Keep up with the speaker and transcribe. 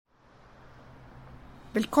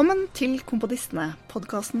Velkommen til Komponistene,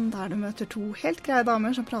 podcasten der du møter to helt greie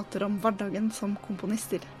damer som prater om hverdagen som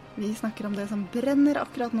komponister. Vi snakker om det som brenner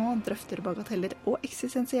akkurat nå, drøfter bagateller og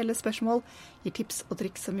eksistensielle spørsmål, gir tips og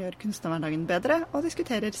triks som gjør kunstnerhverdagen bedre, og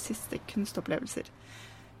diskuterer siste kunstopplevelser.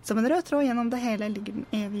 Som en rød tråd gjennom det hele ligger den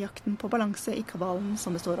evige jakten på balanse i kabalen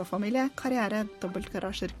som består av familie, karriere,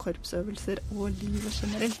 dobbeltgarasjer, korpsøvelser og livet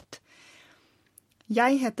generelt.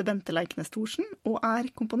 Jeg heter Bente Leiknes Thorsen og er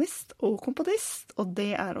komponist og kompodist, og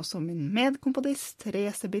det er også min medkomponist,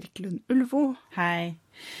 Therese Birkelund Ulvo. Hei.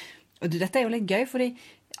 Og dette er jo litt gøy, fordi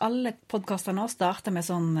alle podcaster nå starter med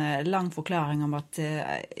sånn lang forklaring om at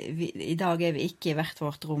i dag er vi ikke i hvert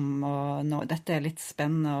vårt rom, og dette er litt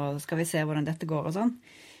spennende, og skal vi se hvordan dette går og sånn.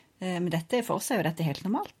 Men for oss er jo dette helt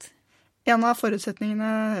normalt. En av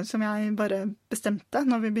forutsetningene som jeg bare bestemte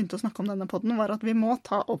når vi begynte å snakke om denne podden, var at vi må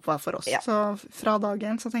ta opp hver for oss. Ja. Så fra dag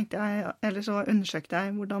 1 så undersøkte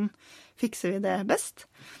jeg hvordan fikser vi det best.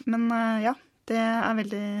 Men ja, det er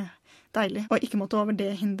veldig deilig å ikke måtte over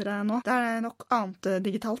det hindret nå. Det er nok annet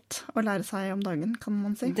digitalt å lære seg om dagen, kan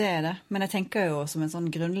man si. Det er det, men jeg tenker jo som en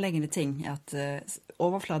sånn grunnleggende ting, at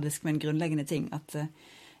overfladisk, men grunnleggende ting, at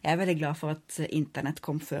jeg er veldig glad for at internett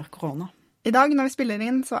kom før korona. I dag når vi spiller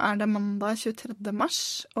inn så er det mandag 23.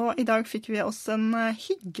 mars, og i dag fikk vi oss en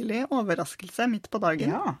hyggelig overraskelse midt på dagen.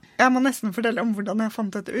 Ja. Jeg må nesten fortelle om hvordan jeg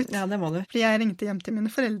fant dette ut. Ja, det må du. Fordi jeg ringte hjem til mine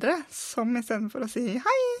foreldre, som i stedet for å si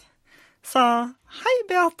hei, sa hei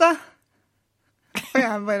Beate. Og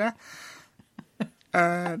jeg bare,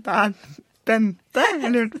 det er Bente.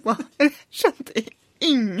 Jeg lurte på, jeg skjønte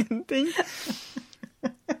ingenting.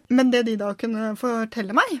 Men det de da kunne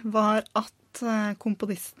fortelle meg var at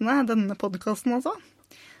komponistene, denne podcasten altså,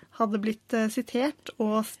 hadde blitt sitert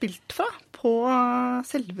og spilt fra på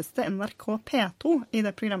selveste NRK P2 i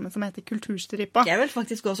det programmet som heter Kulturstripa. Jeg vil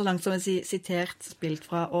faktisk gå så langt som å si sitert, spilt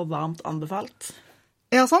fra og varmt anbefalt.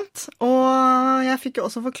 Ja, sant. Og jeg fikk jo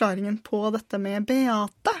også forklaringen på dette med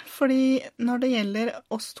Beate, fordi når det gjelder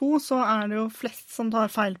oss to, så er det jo flest som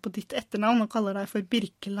tar feil på ditt etternavn og kaller deg for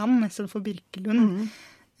Birkeland i stedet for Birkelund.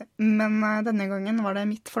 Men denne gangen var det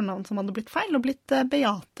mitt fornavn som hadde blitt feil, og blitt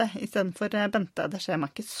Beate i stedet for Bente. Det skjer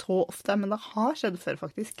meg ikke så ofte, men det har skjedd før,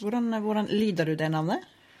 faktisk. Hvordan lyder du det navnet?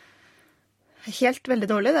 Helt veldig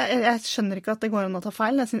dårlig. Jeg skjønner ikke at det går an å ta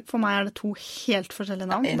feil. For meg er det to helt forskjellige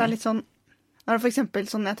navn. Det er litt sånn, for eksempel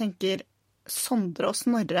sånn jeg tenker, Sondre og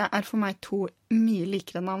Snorre er for meg to mye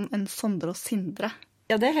likere navn enn Sondre og Sindre.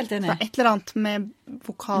 Ja, det er helt enig. Det er et eller annet med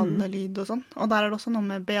vokalelyd og sånn. Og der er det også noe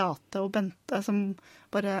med Beate og Bente som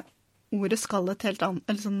bare ordet skal et helt annet,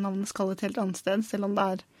 eller sånn navnet skal et helt annet sted, selv om det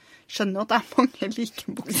er, skjønner jo at det er mange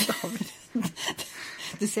like bokstaver.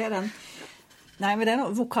 Du ser den. Nei, men det er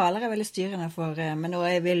noe, vokaler er veldig styrende for, men nå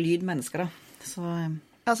er vi lydmennesker da. Så...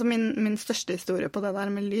 Altså min største historie på det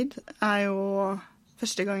der med lyd er jo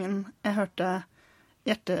første gangen jeg hørte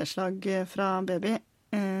hjerteslag fra baby,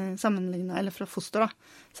 sammenlignet, eller fra foster da,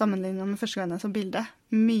 sammenlignet med første gang jeg så bildet.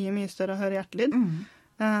 Mye større å høre hjertelyd.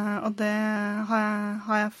 Og det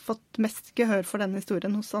har jeg fått mest gehør for den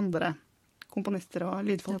historien hos andre komponister og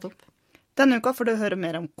lydfolk. Denne uka får du høre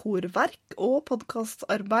mer om korverk og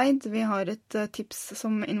podcastarbeid. Vi har et tips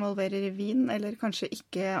som involverer vin, eller kanskje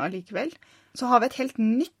ikke allikevel. Så har vi et helt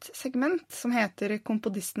nytt segment som heter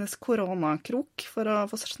Komponistenes koronakrok, for å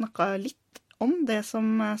få snakket litt om det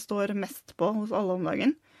som står mest på hos alle om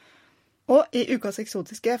dagen. Og i Ukas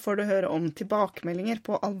eksotiske får du høre om tilbakemeldinger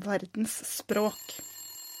på all verdens språk.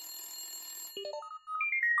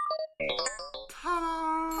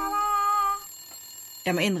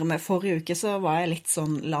 Jeg må innrømme, forrige uke så var jeg litt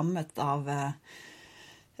sånn lammet av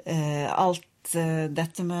alt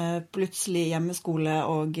dette med plutselig hjemmeskole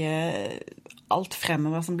og alt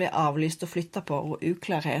fremover som blir avlyst og flyttet på, og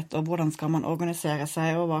uklarhet, og hvordan skal man organisere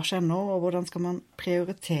seg, og hva skjer nå, og hvordan skal man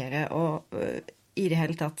prioritere, og i det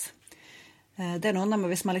hele tatt. Det er noe med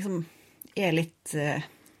hvis man liksom er litt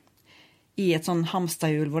i et sånn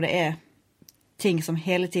hamsterhjul, hvor det er ting som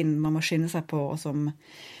hele tiden man må skynde seg på, og som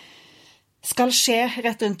skal skje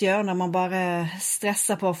rett rundt hjørnet, man bare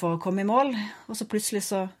stresser på for å komme i mål, og så plutselig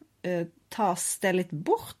så tas det litt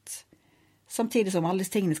bort, samtidig som alle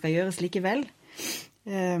disse tingene skal gjøres likevel.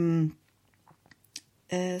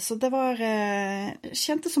 Så det var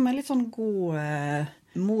kjentes som en litt sånn god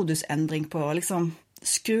modusendring på liksom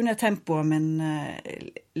skru ned tempoet, men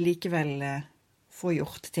likevel få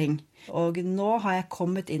gjort ting. Og nå har jeg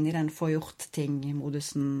kommet inn i den få gjort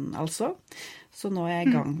ting-modusen altså, så nå er jeg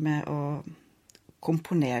i gang med å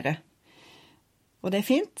komponere. Og det er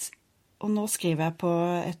fint, og nå skriver jeg på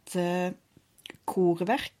et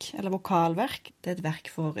korverk, eller vokalverk. Det et verk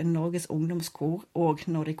for Norges ungdomskor og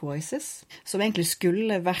Nordic Voices, som egentlig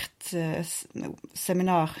skulle vært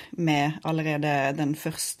seminar med allerede den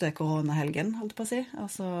første koronahelgen, holdt på å si.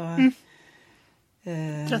 Altså...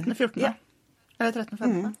 13.14. Ja. Eller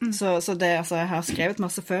 13.15. Så det, altså, jeg har skrevet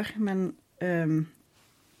masse før, men...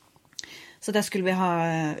 så der skulle vi ha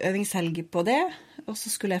øvingshelg på det, og så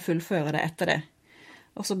skulle jeg fullføre det etter det.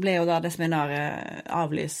 Og så ble jo da det seminaret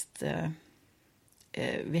avlyst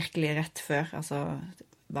virkelig rett før, altså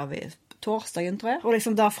var vi torsdagen, tror jeg. Og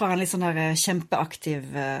liksom da fra en litt sånn her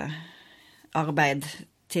kjempeaktiv arbeid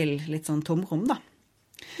til litt sånn tomrom, da.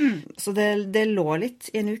 Så det lå litt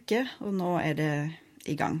i en uke, og nå er det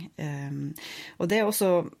i gang. Og det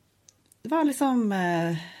også, det var liksom,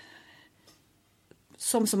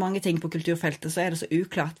 som så mange ting på kulturfeltet, så er det så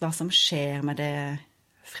uklart hva som skjer med det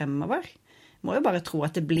fremover. Må jo bare tro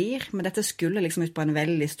at det blir, men dette skulle liksom ut på en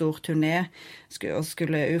veldig stor turné, og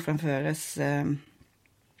skulle urfremføres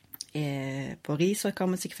på Risør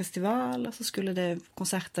Kammermusikkfestival, og så skulle det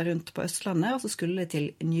konserter rundt på Østlandet, og så skulle det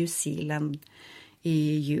til New Zealand i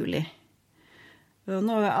juli. Og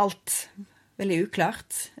nå er alt veldig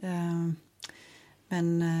uklart,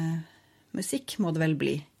 men musikk må det vel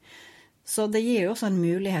bli. Så det gir jo også en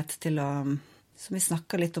mulighet til å, som vi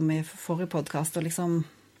snakket litt om i forrige podcast, å liksom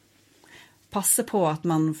passe på at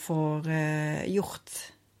man får gjort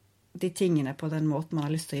de tingene på den måten man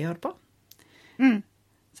har lyst til å gjøre det på.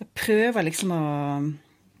 Så jeg prøver liksom å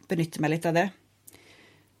benytte meg litt av det,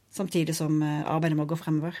 samtidig som arbeidet må gå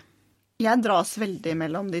fremover. Jeg dras veldig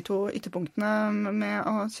mellom de to ytterpunktene med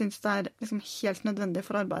å synes det er liksom helt nødvendig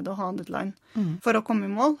for arbeidet å ha en deadline for å komme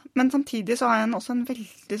i mål. Men samtidig så har jeg også en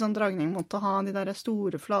veldig sånn dragning mot å ha de der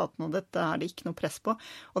store flatene, og dette er det ikke noe press på.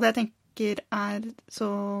 Og det jeg tenker så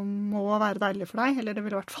må være deilig for deg, eller det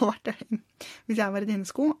ville i hvert fall vært det hvis jeg var i dine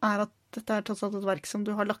sko, er at dette er tross alt et verk som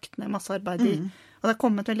du har lagt ned masse arbeid i, og det har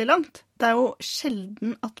kommet veldig langt. Det er jo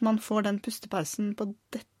sjelden at man får den pustepausen på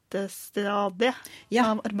dette stadiet av arbeidet.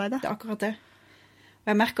 Ja, det er akkurat det.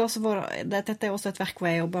 Og jeg merker også dette er også et verk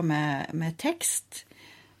hvor jeg jobber med tekst.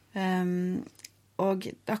 Og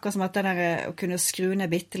det er akkurat som at det der å kunne skru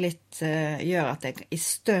ned bitte litt gjør at jeg i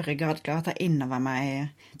større grad klarer å ta inn over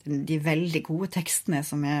meg de veldig gode tekstene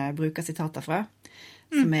som jeg bruker sitater fra,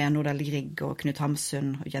 som er Nordahl Grieg og Knut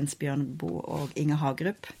Hamsun og Jens Bjørnboe og Inge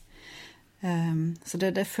Hagerup. Så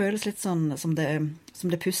det føles litt sånn som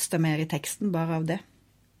det puster mer i teksten, bare av det.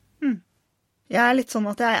 Jeg er litt sånn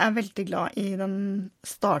at jeg er veldig glad i den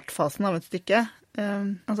startfasen av et stykke.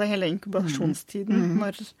 Altså hele inkubasjonstiden,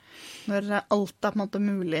 når alt er på en måte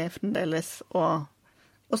mulig fremdeles, og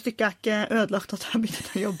stykket er ikke ødelagt at jeg har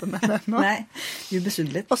begynt å jobbe med det nå. Nei,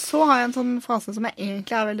 ubesudlet. Og så har jeg en sånn fase som jeg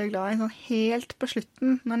egentlig er veldig glad i, sånn helt på slutten,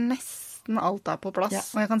 når nesten alt er på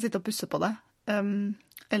plass, og jeg kan sitte og pusse på det,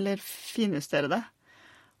 eller finjustere det.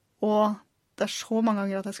 Og det er så mange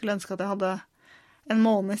ganger at jeg skulle ønske at jeg hadde en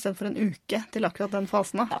måned i stedet for en uke til akkurat den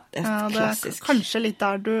fasen. Ja, det er klassisk. Det er kanskje litt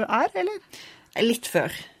der du er, eller? Litt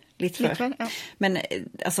før. Ja. Men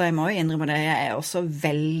altså, jeg må jo innrømme det, jeg er også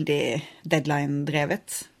veldig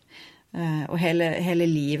deadline-drevet. Og hele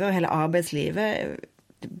livet og hele arbeidslivet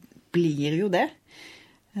blir jo det.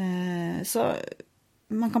 Så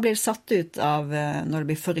man kan bli satt ut av når det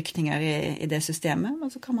blir forryktninger i det systemet,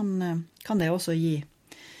 men så kan det også gi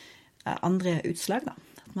andre utslag, da.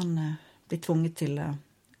 At man blir tvunget til å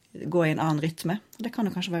gå i en annen rytme. Det kan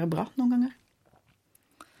jo kanskje være bra noen ganger.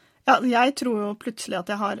 Ja, jeg tror jo plutselig at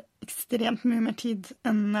jeg har ekstremt mye mer tid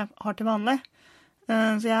enn jeg har til vanlig.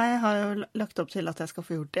 Så jeg har jo lagt opp til at jeg skal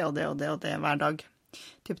få gjort det og det og det og det hver dag,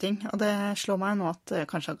 type ting. Og det slår meg nå at jeg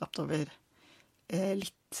kanskje har gapt over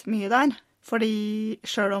litt mye der. Fordi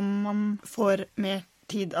selv om man får mer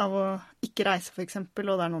tid av å ikke reise for eksempel,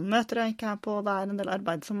 og det er noen møter jeg ikke er på, og det er en del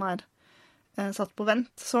arbeid som er satt på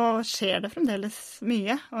vent, så skjer det fremdeles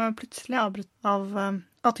mye, og plutselig avbrutt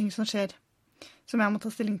av ting som skjer, som jeg må ta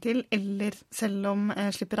stilling til, eller selv om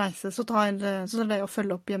jeg slipper reise, så tar det å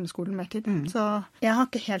følge opp hjemmeskolen mer tid. Så jeg har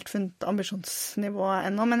ikke helt funnet ambisjonsnivået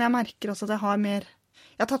ennå, men jeg merker også at jeg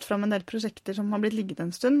har tatt frem en del prosjekter som har blitt ligget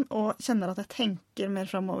en stund, og kjenner at jeg tenker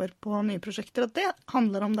mer fremover på nye prosjekter, og det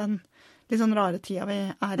handler om den litt sånn rare tida vi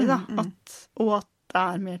er i, da, og at det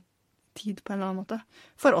er mer tid på en eller annen måte.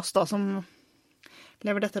 For oss da, som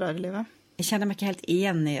lever dette rare livet. Jeg kjenner meg ikke helt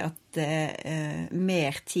igjen i at det er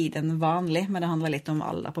mer tid enn vanlig, men det handler litt om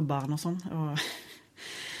alder på barn og sånn, og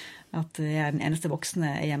at jeg er den eneste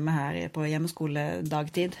voksne hjemme her på hjemmeskole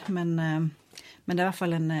dagtid, men det er i hvert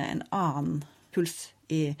fall en annen puls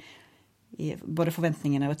i både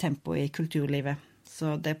forventningene og tempo i kulturlivet,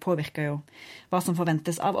 så det påvirker jo hva som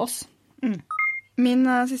forventes av oss. Min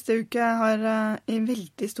siste uke har i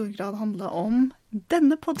veldig stor grad handlet om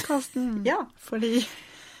denne podcasten. Ja. Fordi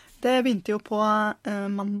det begynte jo på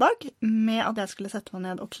mandag med at jeg skulle sette meg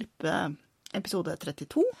ned og klippe episode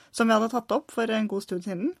 32, som vi hadde tatt opp for en god stund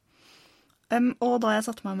siden. Og da jeg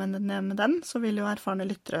satte meg ned med den, så vil jo erfarne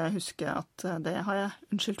lyttere huske at det har jeg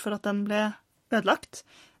unnskyldt for at den ble ødelagt.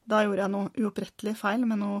 Da gjorde jeg noe uopprettelig feil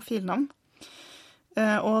med noe filnavn.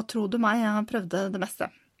 Og tro du meg, jeg prøvde det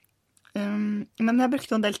meste. Men jeg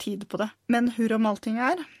brukte en del tid på det. Men hur om allting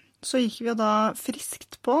så gikk vi jo da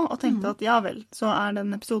friskt på og tenkte at ja vel, så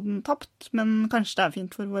den episoden tapt, men kanskje det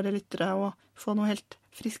fint for våre lyttere å få noe helt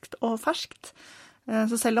friskt og ferskt.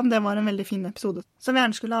 Så selv om det var en veldig fin episode som vi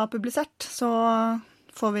gjerne skulle ha publisert, så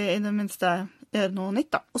får vi i det minste gjøre noe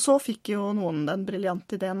nytt da. Og så fikk jo noen den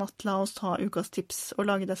briljante ideen at la oss ta ukas tips og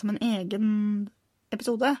lage det som en egen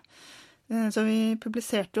episode. Så vi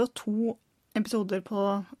publiserte jo 2 episoder på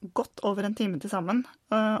godt over en time til sammen,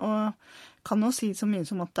 og kan jo si så mye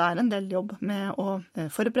som at det en del jobb med å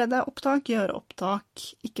forberede opptak, gjøre opptak,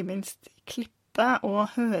 ikke minst klippe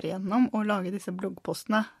og høre gjennom og lage disse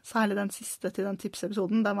bloggpostene. Særlig den siste til den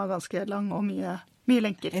tipsepisoden, den var ganske lang og mye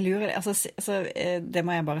lenker. Jeg lurer, altså, det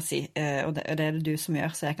må jeg bare si, og det det du som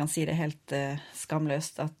gjør, så jeg kan si det helt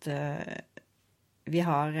skamløst, at vi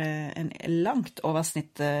har en langt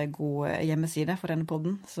oversnitt god hjemmeside for denne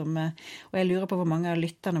podden, og jeg lurer på hvor mange av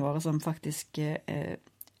lytterne våre som faktisk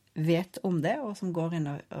vet om det, og som går inn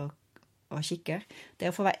og kikker.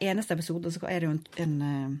 Det for hver eneste episode så det jo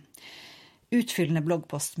en utfyllende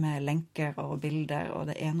bloggpost med lenker og bilder og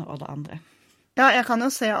det ene og det andre. Ja, jeg kan jo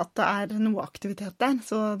se at det noe aktivitet der,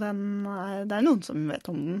 så det noen som vet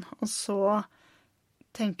om den. Og så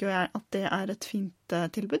tenker jo jeg at det et fint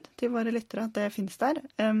tilbud til våre lyttere, at det finnes der.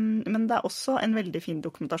 Men det også en veldig fin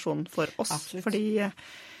dokumentasjon for oss. Absolutt. Fordi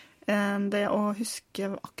det å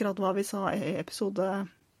huske akkurat hva vi sa i episode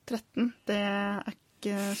 13, det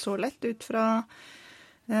ikke så lett ut fra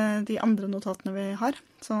de andre notatene vi har.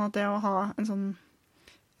 Sånn at det å ha en sånn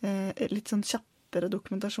litt sånn kjappere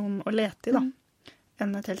dokumentasjon å lete i da,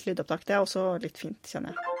 enn et helt lydopptak, det også litt fint,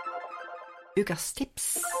 kjenner jeg. Ukas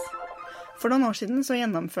tips. For noen år siden så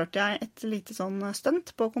gjennomførte jeg et lite sånn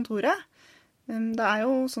stunt på kontoret. Det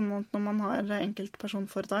jo sånn at når man har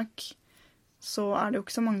enkeltpersonforetak, så det jo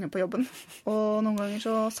ikke så mange på jobben. Og noen ganger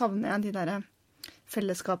så savner jeg de der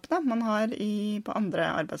fellesskapene man har på andre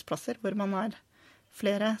arbeidsplasser, hvor man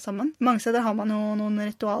flere sammen. Mange steder har man jo noen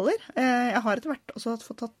ritualer. Jeg har etter hvert også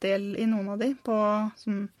fått tatt del i noen av de på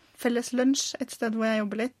sånn felles lunsj et sted hvor jeg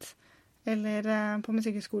jobber litt. Eller på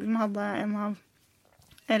Musikkhøgskolen hadde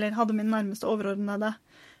min nærmeste overordnede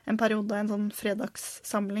en periode, en sånn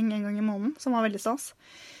fredagssamling en gang i måneden, som var veldig stas.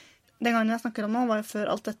 Den gangen jeg snakker om nå var jo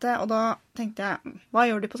før alt dette, og da tenkte jeg, hva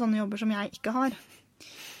gjør de på sånne jobber som jeg ikke har?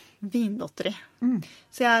 Vinlotteri.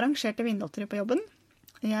 Så jeg arrangerte vinlotteri på jobben.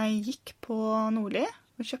 Jeg gikk på Nordli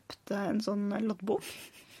og kjøpte en sånn loddbok,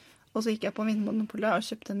 og så gikk jeg på Vinmonopolet og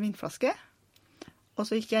kjøpte en vinflaske, og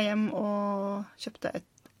så gikk jeg hjem og kjøpte et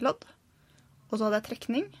lodd, og så hadde jeg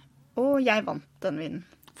trekning, og jeg vant den vinen.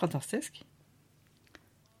 Fantastisk.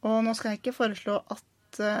 Og nå skal jeg ikke foreslå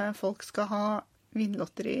at folk skal ha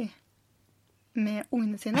vinlotteri med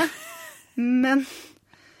ungene sine, men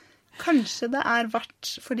kanskje det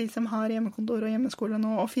verdt for de som har hjemmekontor og hjemmeskole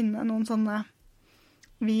nå å finne noen sånne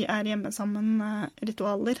vi hjemme sammen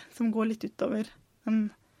ritualer som går litt utover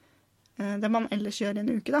det man ellers gjør i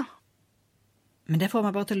en uke da. Men det får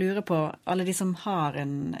meg bare til å lure på alle de som har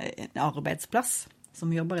en arbeidsplass,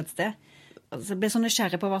 som jobber et sted. Altså, jeg blir så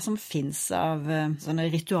nysgjerrig på hva som finnes av sånne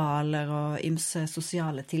ritualer og ymse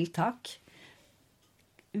sosiale tiltak.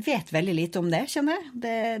 Vet veldig lite om det, kjenner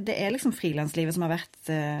jeg. Det liksom frilanslivet som har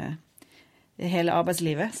vært hele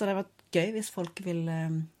arbeidslivet, så det har vært gøy hvis folk vil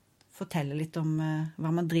fortelle litt om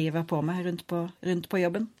hva man driver på med rundt på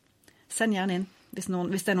jobben. Send gjerne inn hvis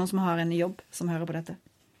det noen som har en jobb som hører på dette.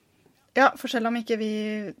 Ja, for selv om ikke vi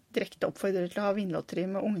direkte oppfordrer til å ha vinlotteri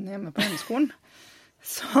med ungene hjemme på hjemmeskolen,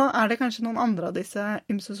 så det kanskje noen andre av disse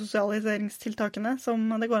ymse sosialiseringstiltakene som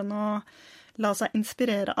det går an å la seg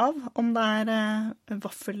inspirere av, om det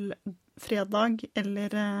vaffelfredag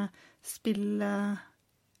eller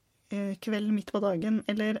kveld midt på dagen,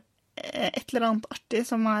 eller et eller annet artig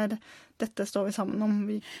som dette står vi sammen om.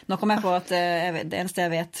 Nå kom jeg på at det eneste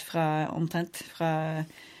jeg vet omtrent fra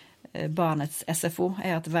barnets SFO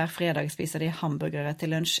at hver fredag spiser de hamburgere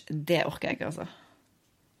til lunsj. Det orker jeg ikke, altså.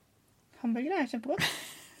 Hamburgere kjempegodt.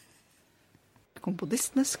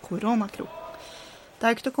 Komponistenes koronakro.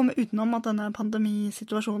 Det jo ikke til å komme utenom at denne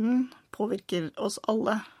pandemisituasjonen påvirker oss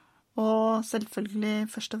alle. Og selvfølgelig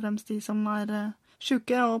først og fremst de som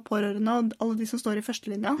syke og pårørende, og alle de som står i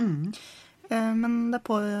førstelinja. men det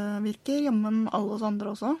påvirker jammen alle oss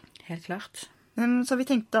andre også. Helt klart. Så vi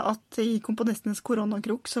tenkte at i Komponistenes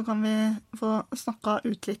koronakrok så kan vi få snakka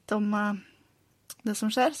ut litt om det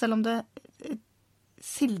som skjer, selv om det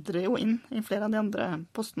sildrer jo inn i flere av de andre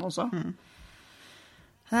postene også.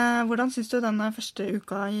 Hvordan synes du denne første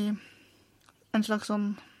uka i en slags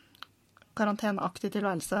sånn karanteneaktig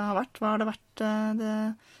tilværelse har vært? Hva har det vært det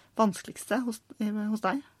vanskeligste hos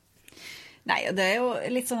deg? Nei, det jo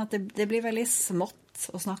litt sånn at det blir veldig smått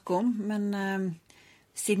å snakke om, men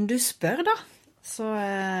siden du spør da, så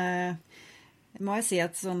må jeg si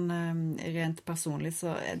at sånn rent personlig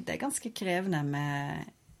så det ganske krevende med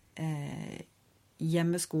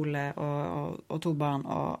hjemmeskole og 2 barn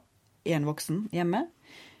og 1 voksen hjemme.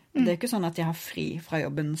 Det ikke sånn at jeg har fri fra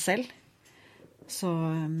jobben selv, så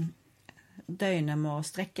døgnet må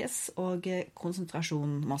strekkes, og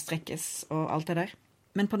konsentrasjonen må strekkes, og alt det der.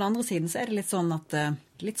 Men på den andre siden så det litt sånn at,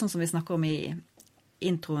 litt sånn som vi snakker om i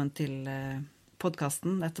introen til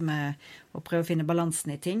podcasten, dette med å prøve å finne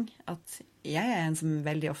balansen i ting, at jeg en som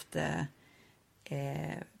veldig ofte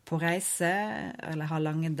på reise, eller har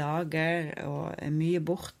lange dager, og mye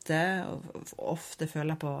borte, og ofte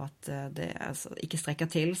føler på at det altså, ikke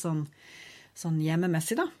strekker til sånn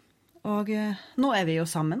hjemmemessig da. Og nå vi jo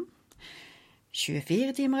sammen,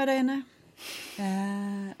 24 timer i døgnet,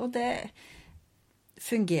 og det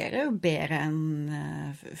fungerer jo bedre enn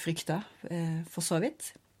frykta, for så vidt.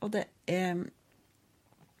 Og det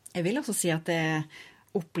jeg vil også si at det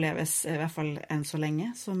oppleves, i hvert fall enn så lenge,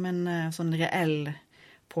 som en sånn reell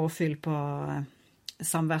påfyll på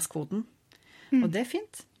samværskvoten. Og det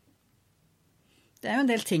fint. Det jo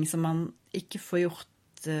en del ting som man ikke får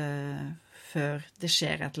gjort før det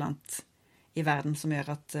skjer et eller annet i verden som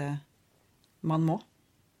gjør at man må.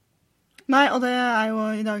 Nei, og det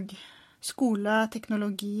jo i dag skole,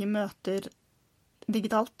 teknologi, møter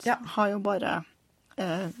digitalt, har jo bare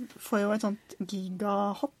får jo et sånt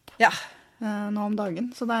gigahopp nå om dagen,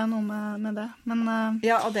 så det jo noe med det. Men,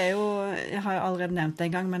 ja, og det jo, jeg har jo allerede nevnt det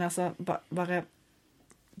en gang, men altså, bare,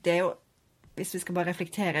 det jo, hvis vi skal bare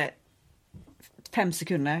reflektere 5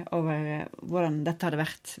 sekunder over hvordan dette hadde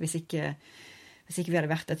vært, hvis ikke vi hadde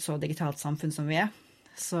vært et så digitalt samfunn som vi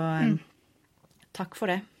så takk for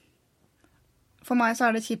det. For meg så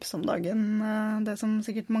det kjipt om dagen, det som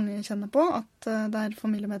sikkert mange kjenner på, at det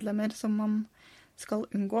familiemedlemmer som man skal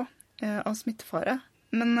unngå av smittefare.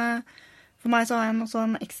 Men for meg så har jeg også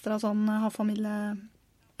en ekstra sånn, jeg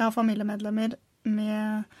har familiemedlemmer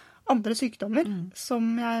med andre sykdommer,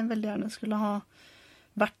 som jeg veldig gjerne skulle ha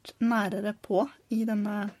vært nærere på i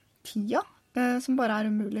denne tida, som bare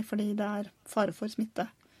umulig fordi det fare for smitte.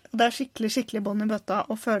 Og det skikkelig bånd i bøtta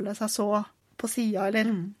å føle seg så på siden, eller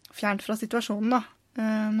fjernt fra situasjonen da,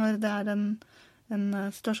 når det en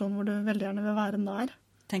situasjon hvor du veldig gjerne vil være nær.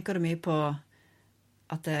 Tenker du mye på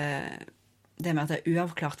at det med at det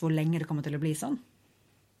uavklart hvor lenge det kommer til å bli sånn?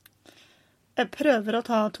 Jeg prøver å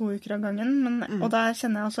ta 2 uker av gangen, og der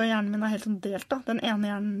kjenner jeg også hjernen min helt sånn delt da. Den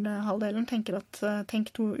ene hjernehalvdelen tenker at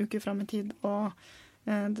tenk 2 uker frem i tid, og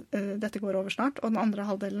dette går over snart, og den andre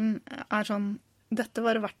halvdelen sånn, dette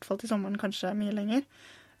var i hvert fall til sommeren kanskje mye lenger.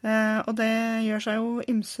 Og det gjør seg jo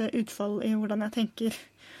ymse utfall i hvordan jeg tenker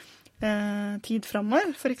tid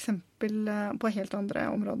fremover, for eksempel på helt andre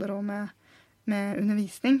områder og med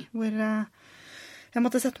undervisning, hvor jeg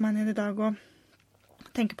måtte sette meg ned i dag og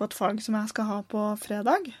tenke på et fag som jeg skal ha på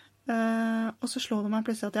fredag, og så slår det meg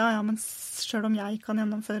plutselig at ja, men selv om jeg kan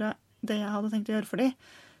gjennomføre det jeg hadde tenkt å gjøre for dem,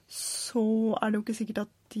 så det jo ikke sikkert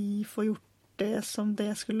at de får gjort det som det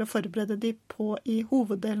skulle forberede de på i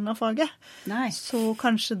hoveddelen av faget. Nei. Så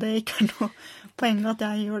kanskje det ikke noe poeng at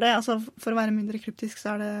jeg gjør det. Altså, for å være mindre kryptisk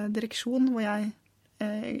så det direksjon hvor jeg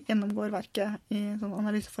gjennomgår verket i sånn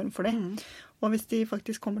analyseform for det. Og hvis de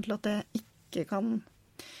faktisk kommer til at det ikke kan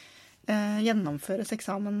gjennomføres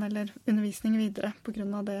eksamen eller undervisning videre på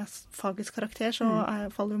grunn av det fagets karakter, så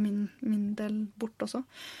faller jo min del bort også.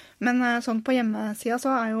 Men sånn på hjemmesida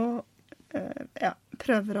så jo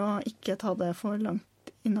prøver å ikke ta det for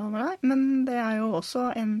langt innover deg, men det jo også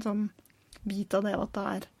en sånn bit av det at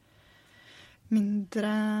det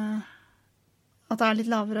mindre, at det litt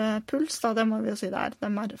lavere puls, da, det må vi jo si det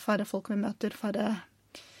det færre folk vi møter, færre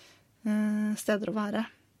steder å være,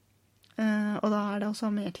 og da det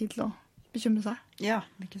også mer tid til å bekymre seg. Ja,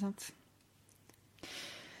 ikke sant?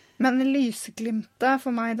 Men lyseglimtet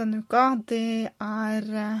for meg denne uka, det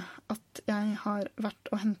at jeg har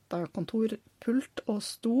vært og hentet kontorpult og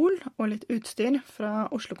stol og litt utstyr fra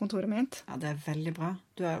Oslo-kontoret mitt. Ja, det veldig bra.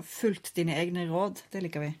 Du har fulgt dine egne råd, det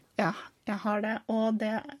liker vi. Ja, jeg har det, og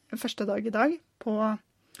det første dag i dag på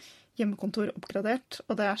hjemmekontor oppgradert,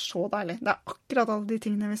 og det så deilig. Det akkurat alle de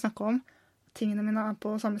tingene vi snakker om. tingene mine er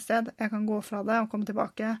på samme sted. Jeg kan gå fra det og komme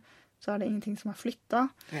tilbake, så er det ingenting som er flyttet.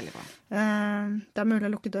 Veldig bra. Det er mulig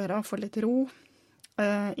å lukke døra og få litt ro.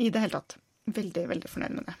 I det hele tatt. Veldig, veldig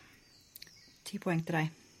fornøyd med det. 10 poeng til deg.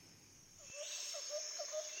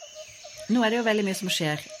 Nå er det jo veldig mye som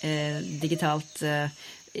skjer digitalt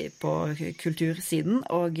på kultursiden,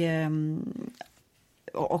 og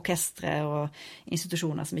orkestre og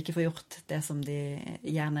institusjoner som ikke får gjort det som de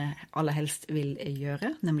gjerne aller helst vil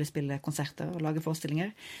gjøre, nemlig spille konserter og lage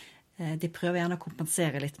forestillinger. De prøver gjerne å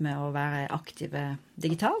kompensere litt med å være aktive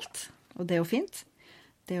digitalt, og det er jo fint.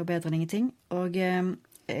 Det er jo bedre enn ingenting. Og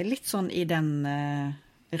litt sånn i den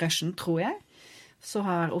rushen, tror jeg, så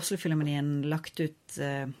har Oslo-Filharmonien lagt ut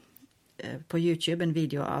på YouTube en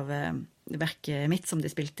video av verket mitt som de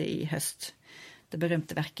spilte i høst. Det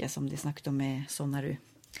berømte verket som de snakket om i Sånn er du.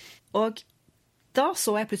 Og da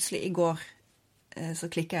så jeg plutselig i går, så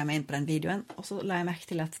klikket jeg meg inn på den videoen, og så la jeg merke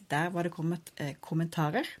til at der var det kommet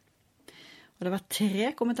kommentarer. Og det var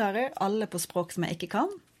 3 kommentarer, alle på språk som jeg ikke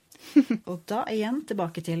kan. Og da igjen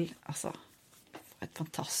tilbake til, altså, for et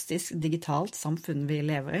fantastisk digitalt samfunn vi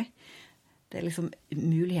lever i. Det er liksom,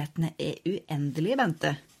 mulighetene er uendelige,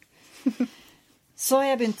 Bente. Så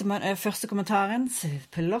jeg begynte med første kommentaren,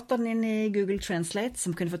 plotta den inn i Google Translate,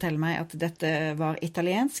 som kunne fortelle meg at dette var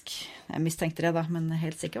italiensk. Jeg mistenkte det da, men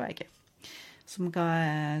helt sikker var jeg ikke.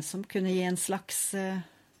 Som kunne gi en slags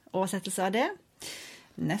oversettelse av det.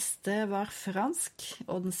 Neste var fransk,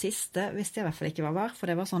 og den siste visste jeg i hvert fall ikke hva var, for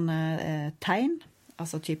det var sånne tegn,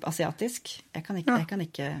 altså typ asiatisk. Jeg kan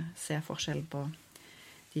ikke se forskjell på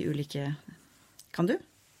de ulike. Kan du?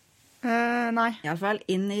 Nei. I alle fall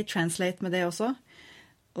inn i Translate med det også.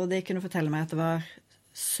 Og det kunne fortelle meg at det var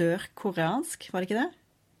sørkoreansk, var det ikke det?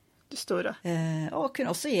 Det store. Og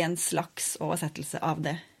kunne også gi en slags oversettelse av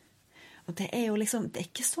det. Og det er jo liksom, det er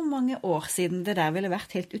ikke så mange år siden det der ville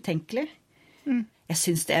vært helt utenkelig. Jeg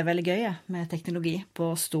synes det er veldig gøy med teknologi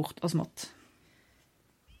på stort og smått.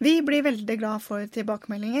 Vi blir veldig glad for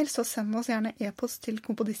tilbakemeldinger, så send oss gjerne e-post til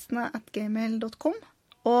kompodistene@gmail.com.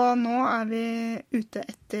 Og nå er vi ute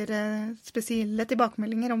etter spesielle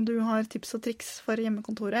tilbakemeldinger om du har tips og triks for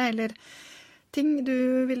hjemmekontoret, eller ting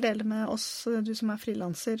du vil dele med oss, du som er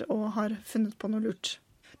frilanser og har funnet på noe lurt.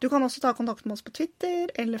 Du kan også ta kontakt med oss på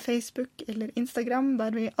Twitter, eller Facebook, eller Instagram,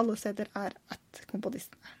 der vi alle steder er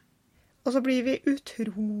 @kompodistene. Og så blir vi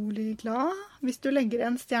utrolig glad hvis du legger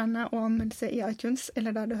en stjerne og anmeldelse i iTunes,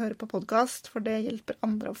 eller der du hører på podcast, for det hjelper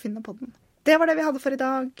andre å finne podden. Det var det vi hadde for i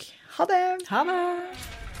dag. Ha det! Ha det!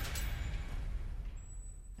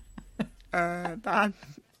 Det er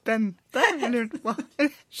Bente. Jeg lurte på. Jeg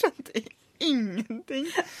skjønte ingenting.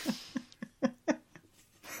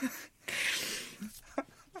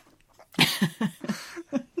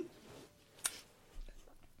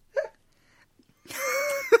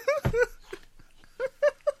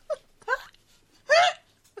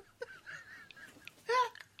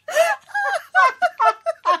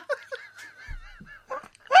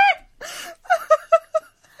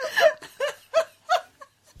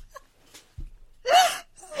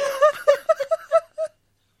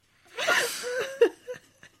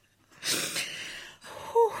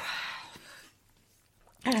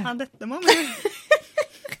 Ja, dette må vi.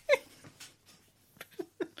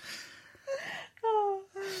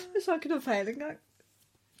 Du sa ikke noe feil engang.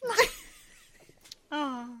 Nei.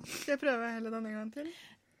 Skal jeg prøve hele denne gangen til?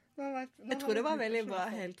 Jeg tror det var veldig bra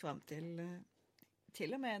helt frem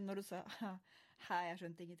til og med når du sa, jeg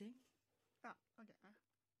skjønte ingenting. Ja, ok.